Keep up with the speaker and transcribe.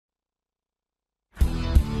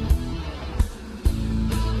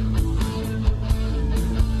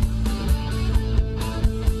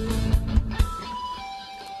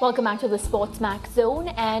Welcome back to the SportsMax zone,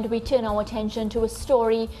 and we turn our attention to a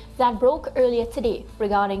story that broke earlier today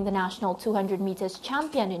regarding the national 200 meters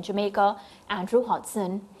champion in Jamaica, Andre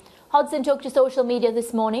Hudson. Hudson took to social media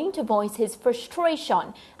this morning to voice his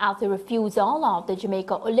frustration at the refusal of the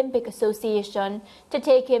Jamaica Olympic Association to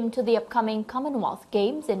take him to the upcoming Commonwealth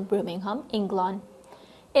Games in Birmingham, England.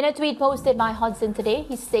 In a tweet posted by Hudson today,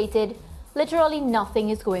 he stated, "Literally nothing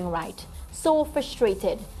is going right. So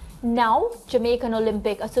frustrated. Now, Jamaican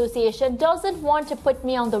Olympic Association doesn't want to put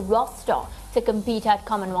me on the roster to compete at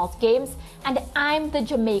Commonwealth Games, and I'm the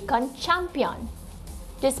Jamaican champion."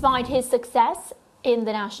 Despite his success in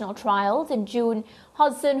the national trials in June,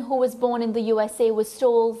 Hudson, who was born in the USA, was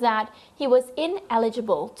told that he was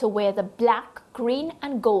ineligible to wear the black, green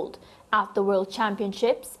and gold at the World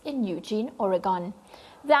Championships in Eugene, Oregon.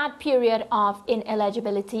 That period of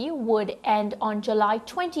ineligibility would end on July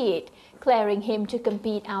 28, clearing him to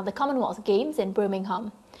compete at the Commonwealth Games in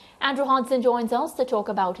Birmingham. Andre Hudson joins us to talk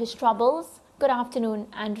about his troubles. Good afternoon,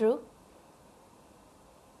 Andrew.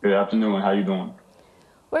 Good afternoon. How you doing?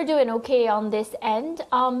 We're doing okay on this end.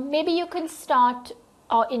 Maybe you can start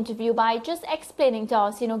our interview by just explaining to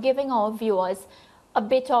us, giving our viewers a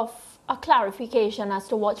bit of a clarification as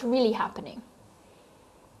to what's really happening.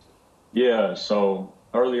 Yeah, so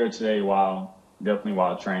earlier today, while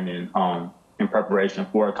training in preparation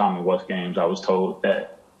for Commonwealth Games, I was told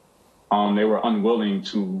that they were unwilling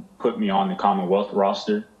to put me on the Commonwealth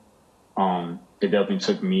roster. It definitely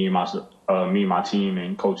took me, my team,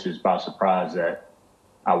 and coaches by surprise that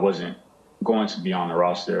I wasn't going to be on the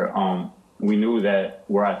roster. We knew that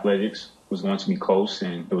World Athletics was going to be close,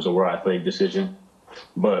 and it was a World Athletic decision,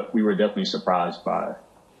 but we were definitely surprised by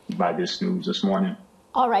this news this morning.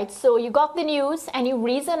 All right, so you got the news. Any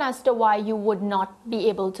reason as to why you would not be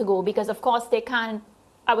able to go? Because, of course, they can't.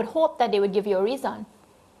 I would hope that they would give you a reason.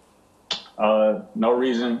 No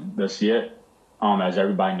reason just yet. As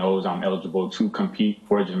everybody knows, I'm eligible to compete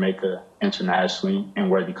for Jamaica internationally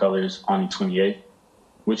and wear the colors on the 28th,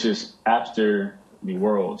 which is after the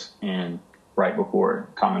Worlds and right before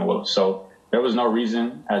Commonwealth. So there was no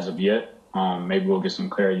reason as of yet. Maybe we'll get some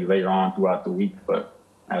clarity later on throughout the week, but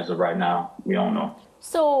as of right now, we don't know.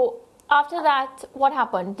 So after that, what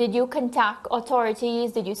happened? Did you contact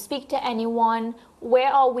authorities? Did you speak to anyone?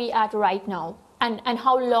 Where are we at right now? And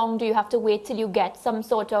how long do you have to wait till you get some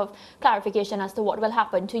sort of clarification as to what will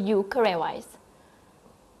happen to you career-wise?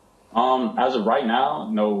 As of right now,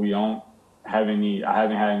 no, we don't have any. I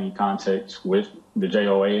haven't had any contact with the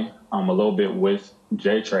JOA. A little bit with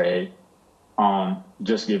JTRA.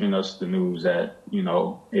 Just giving us the news that,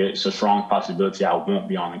 it's a strong possibility I won't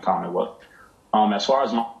be on the Commonwealth. As far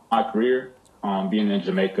as my career, being in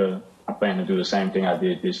Jamaica, I plan to do the same thing I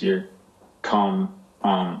did this year.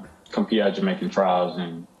 Compete at Jamaican trials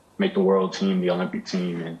and make the world team, the Olympic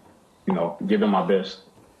team, and, give them my best.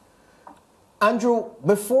 Andrew,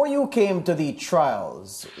 before you came to the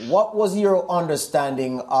trials, what was your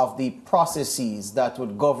understanding of the processes that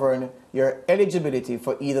would govern your eligibility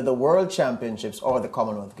for either the World Championships or the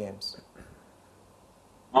Commonwealth Games?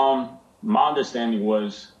 My understanding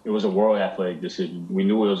was it was a World Athletic decision. We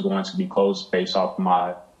knew it was going to be close based off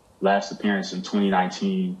my last appearance in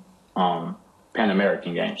 2019 Pan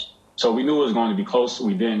American Games. So we knew it was going to be close.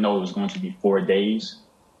 We didn't know it was going to be 4 days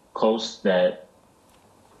close. That's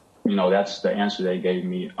the answer they gave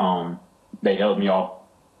me. They held me off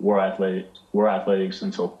World Athletics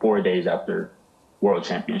until 4 days after World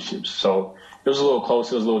Championships. So it was a little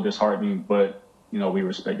close. It was a little disheartening, but, we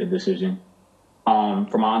respect the decision.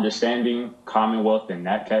 From my understanding, Commonwealth and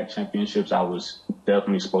NatCat Championships, I was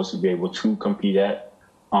definitely supposed to be able to compete at,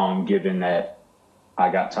 given that I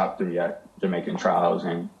got top 3 at Jamaican trials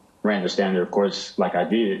and ran the standard, of course, like I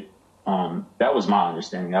did. That was my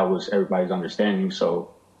understanding. That was everybody's understanding. So,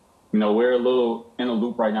 we're a little in a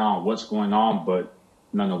loop right now on what's going on, but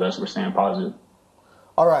nonetheless, we're staying positive.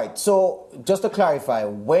 All right. So just to clarify,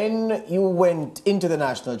 when you went into the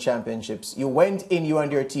national championships, you went in, you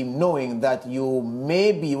and your team, knowing that you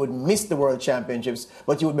maybe would miss the World Championships,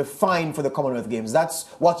 but you would be fine for the Commonwealth Games. That's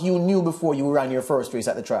what you knew before you ran your first race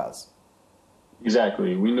at the trials.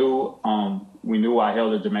 Exactly. We knew I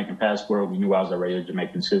held a Jamaican passport. We knew I was already a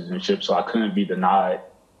Jamaican citizenship, so I couldn't be denied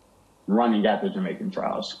running at the Jamaican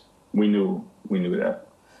trials. We knew that.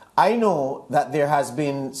 I know that there has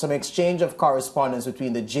been some exchange of correspondence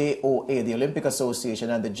between the JOA, the Olympic Association,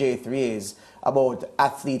 and the J3As about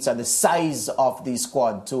athletes and the size of the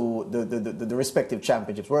squad to the respective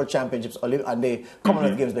championships, World Championships, and the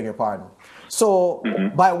Commonwealth Games, beg your pardon. So,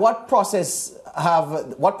 by what process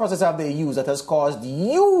have they used that has caused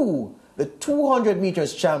you, the 200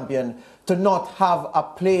 meters champion, to not have a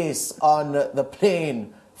place on the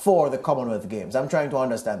plane for the Commonwealth Games? I'm trying to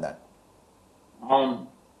understand that.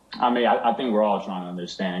 I think we're all trying to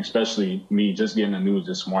understand, especially me just getting the news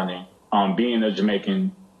this morning. Being a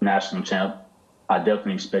Jamaican national champ, I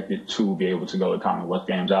definitely expected to be able to go to Commonwealth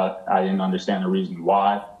Games. I didn't understand the reason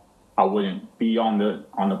why I wouldn't be on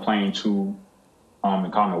the plane to the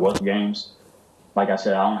Commonwealth Games. Like I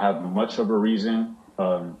said, I don't have much of a reason.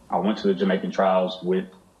 I went to the Jamaican trials with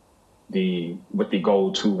the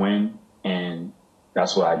goal to win, and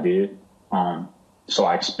that's what I did. So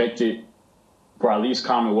I expected for at least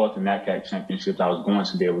Commonwealth and NACAC championships, I was going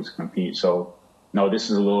to be able to compete. So, no, this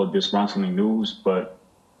is a little disgruntling news, but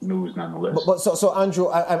news nonetheless. So Andrew,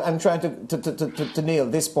 I'm trying to nail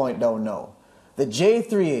this point down now. The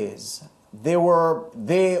J3As,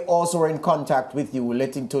 they also were in contact with you,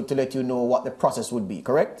 to let you know what the process would be,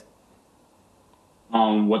 correct?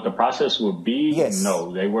 What the process would be? Yes.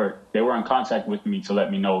 No, they were in contact with me to let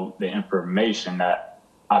me know the information that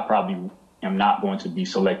I probably am not going to be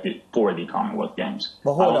selected for the Commonwealth Games.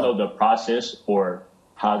 But I don't know the process or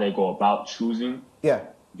how they go about choosing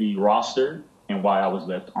the roster and why I was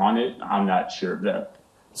left on it. I'm not sure of that.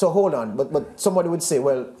 So hold on, but somebody would say,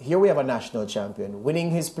 well, here we have a national champion winning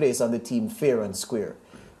his place on the team fair and square.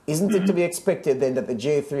 Isn't it to be expected then that the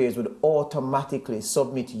J3s would automatically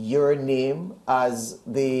submit your name as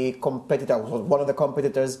the competitor, one of the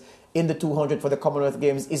competitors in the 200 for the Commonwealth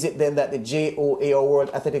Games? Is it then that the JOA or World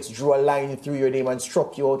Athletics drew a line through your name and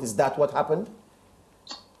struck you out? Is that what happened?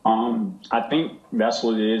 I think that's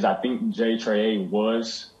what it is. I think JOA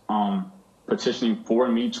was petitioning for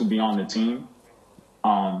me to be on the team.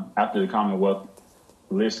 After the Commonwealth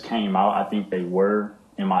list came out, I think they were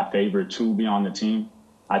in my favor to be on the team.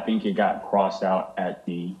 I think it got crossed out at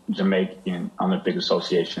the Jamaican Olympic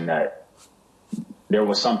Association that there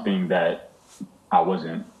was something that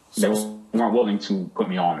they weren't willing to put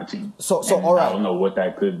me on the team. So all right. I don't know what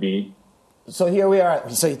that could be. So here we are.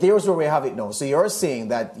 So here's where we have it now. So you're saying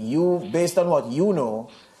that based on what you know,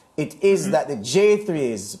 it is that the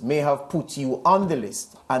J3s may have put you on the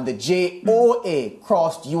list and the JOA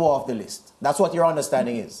crossed you off the list. That's what your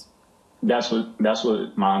understanding is. That's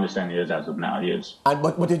what my understanding is as of now. Yes.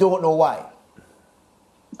 But you don't know why.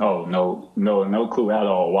 Oh no clue at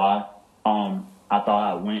all why. I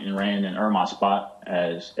thought I went and ran and earned my spot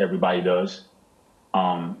as everybody does.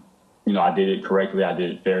 I did it correctly. I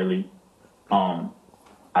did it fairly.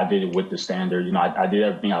 I did it with the standard. I did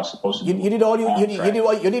everything I was supposed to do. You did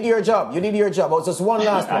your job. You did your job. Oh, just one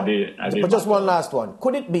last one. I did. But just one last one.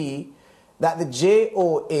 Could it be that the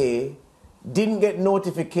JOA didn't get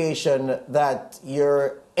notification that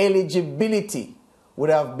your eligibility would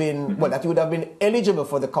have been, that you would have been eligible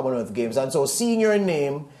for the Commonwealth Games? And so seeing your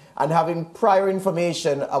name and having prior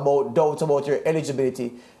information about doubts about your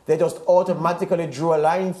eligibility, they just automatically drew a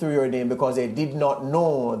line through your name because they did not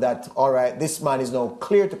know that, all right, this man is now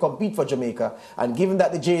clear to compete for Jamaica. And given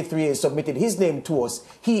that the J3A submitted his name to us,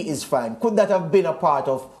 he is fine. Could that have been a part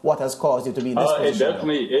of what has caused you to be in this position?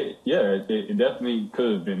 It definitely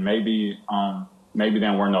could have been. Maybe they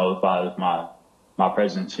weren't notified of my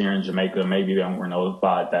presence here in Jamaica. Maybe they weren't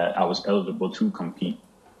notified that I was eligible to compete.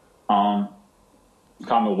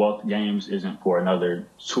 Commonwealth Games isn't for another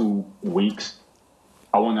 2 weeks.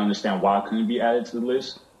 I wouldn't understand why I couldn't be added to the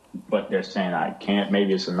list, but they're saying I can't.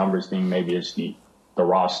 Maybe it's a numbers thing. Maybe it's the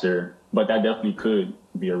roster, but that definitely could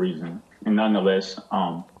be a reason. And nonetheless,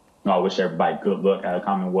 I wish everybody good luck at the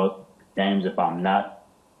Commonwealth Games if I'm not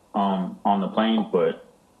on the plane, but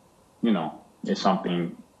it's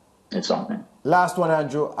something. It's something. Last one,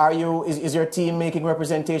 Andrew. Is your team making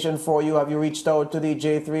representation for you? Have you reached out to the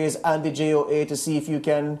J3s and the JOA to see if you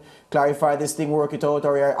can clarify this thing, work it out,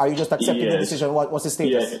 or are you just accepting the decision? What's the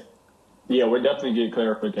status? Yeah, we're definitely getting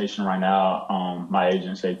clarification right now. My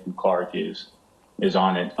agent, Safety Clark, is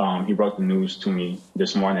on it. He broke the news to me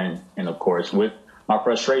this morning, and of course, with my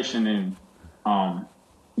frustration and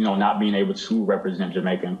not being able to represent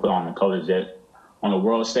Jamaica and put on the colors that on the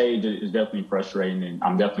world stage is definitely frustrating, and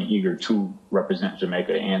I'm definitely eager to represent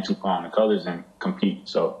Jamaica and to put on the colors and compete.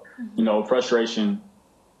 So, frustration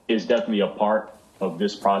is definitely a part of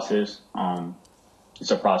this process.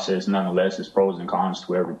 It's a process nonetheless. It's pros and cons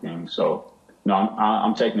to everything. So,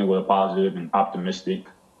 I'm taking it with a positive and optimistic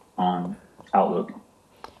outlook.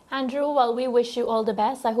 Andrew, well, we wish you all the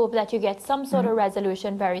best. I hope that you get some sort of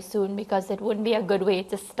resolution very soon, because it wouldn't be a good way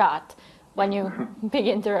to start when you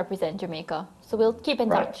begin to represent Jamaica. So we'll keep in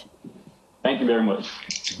touch. Thank you very much.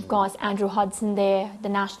 Of course, Andre Hudson there, the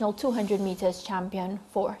national 200 meters champion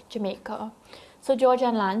for Jamaica. So George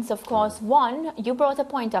and Lance, of course, one, you brought a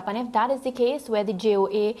point up, and if that is the case where the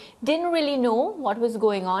JOA didn't really know what was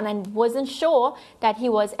going on and wasn't sure that he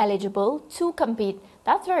was eligible to compete,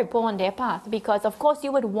 That's very poor on their part, because of course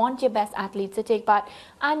you would want your best athletes to take part,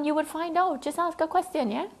 and you would find out. Just ask a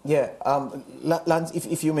question, yeah? Yeah. Lance,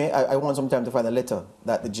 if you may, I want some time to find a letter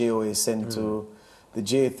that the JOA sent to the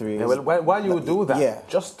J3. Yeah, well, while you do that, yeah.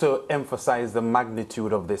 just to emphasize the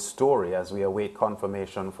magnitude of this story as we await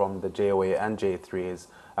confirmation from the JOA and J3s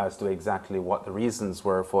as to exactly what the reasons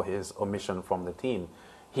were for his omission from the team.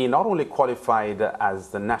 He not only qualified as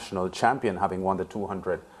the national champion, having won the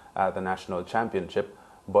 200, the national championship,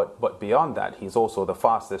 but beyond that, he's also the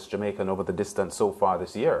fastest Jamaican over the distance so far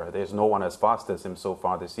this year. There's no one as fast as him so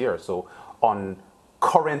far this year. So on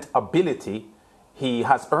current ability, he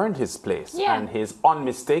has earned his place, and he's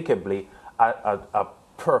unmistakably a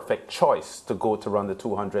perfect choice to go to run the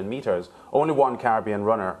 200 meters. Only one Caribbean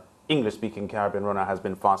runner, English-speaking Caribbean runner, has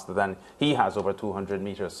been faster than he has over 200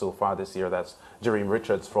 meters so far this year. That's Jareem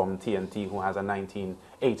Richards from TNT, who has a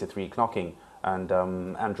 19:83 clocking. And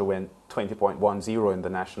Andrew went 20.10 in the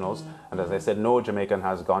Nationals. And as I said, no Jamaican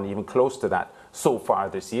has gone even close to that so far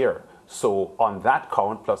this year. So on that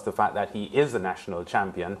count, plus the fact that he is a national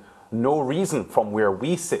champion, no reason from where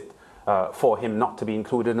we sit for him not to be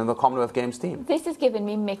included in the Commonwealth Games team. This is giving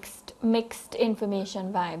me mixed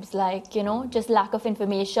information vibes, like, you know, just lack of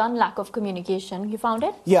information, lack of communication. You found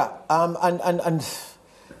it? Yeah, and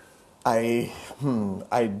I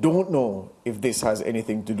don't know if this has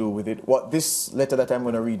anything to do with it. What this letter that I'm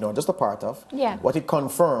going to read now, just a part of, what it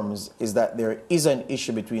confirms is that there is an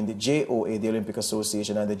issue between the JOA, the Olympic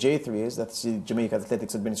Association, and the J3s, that's the Jamaica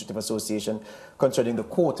Athletics Administrative Association, concerning the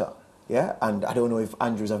quota. Yeah, and I don't know if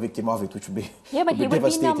Andrew's a victim of it, which would be yeah, but he would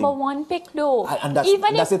be number one pick though. And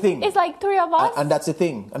that's the thing. It's like three of us. And that's the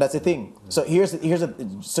thing. So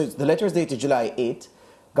so the letter is dated July 8th.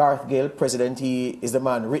 Gareth Gill, president, he is the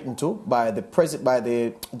man written to by the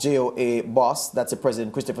JOA boss. That's the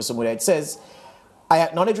president, Christopher Sumuda. It says, I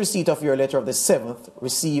acknowledge receipt of your letter of the 7th,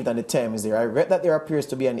 received, and the term is there. I read that there appears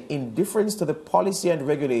to be an indifference to the policy and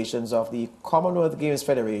regulations of the Commonwealth Games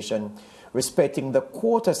Federation respecting the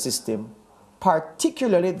quota system,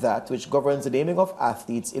 particularly that which governs the naming of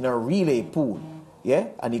athletes in a relay pool. Yeah,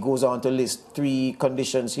 and he goes on to list 3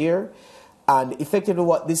 conditions here. And effectively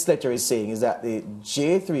what this letter is saying is that the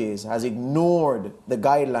J3s has ignored the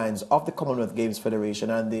guidelines of the Commonwealth Games Federation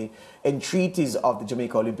and the entreaties of the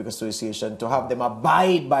Jamaica Olympic Association to have them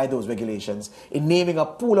abide by those regulations in naming a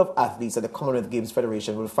pool of athletes that the Commonwealth Games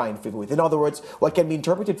Federation will find favor with. In other words, what can be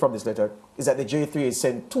interpreted from this letter is that the J3s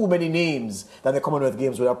sent too many names that the Commonwealth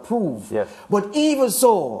Games will approve. Yes. But even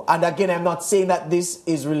so, and again, I'm not saying that this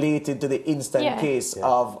is related to the instant case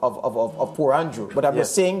of poor Andrew, but I'm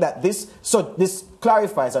just saying that this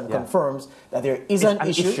clarifies and confirms that there is an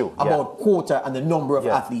issue about quota and the number of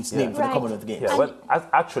athletes named for the Commonwealth Games. Yeah, well,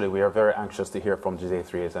 actually, we are very anxious to hear from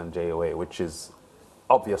J3s and JOA, which is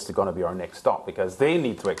obviously going to be our next stop, because they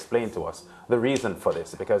need to explain to us the reason for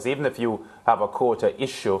this. Because even if you have a quota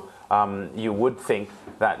issue, you would think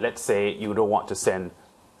that, let's say, you don't want to send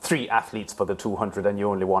 3 athletes for the 200 and you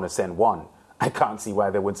only want to send 1. I can't see why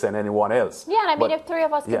they would send anyone else. Yeah, I mean, if 3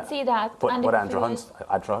 of us could see that. But Andre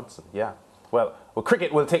Hudson, Well,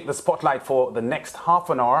 cricket will take the spotlight for the next half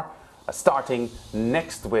an hour, starting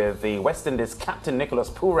next with the West Indies captain Nicholas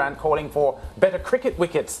Pooran calling for better cricket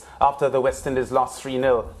wickets after the West Indies lost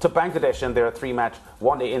 3-0 to Bangladesh in their 3-match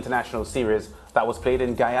one-day international series that was played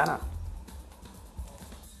in Guyana.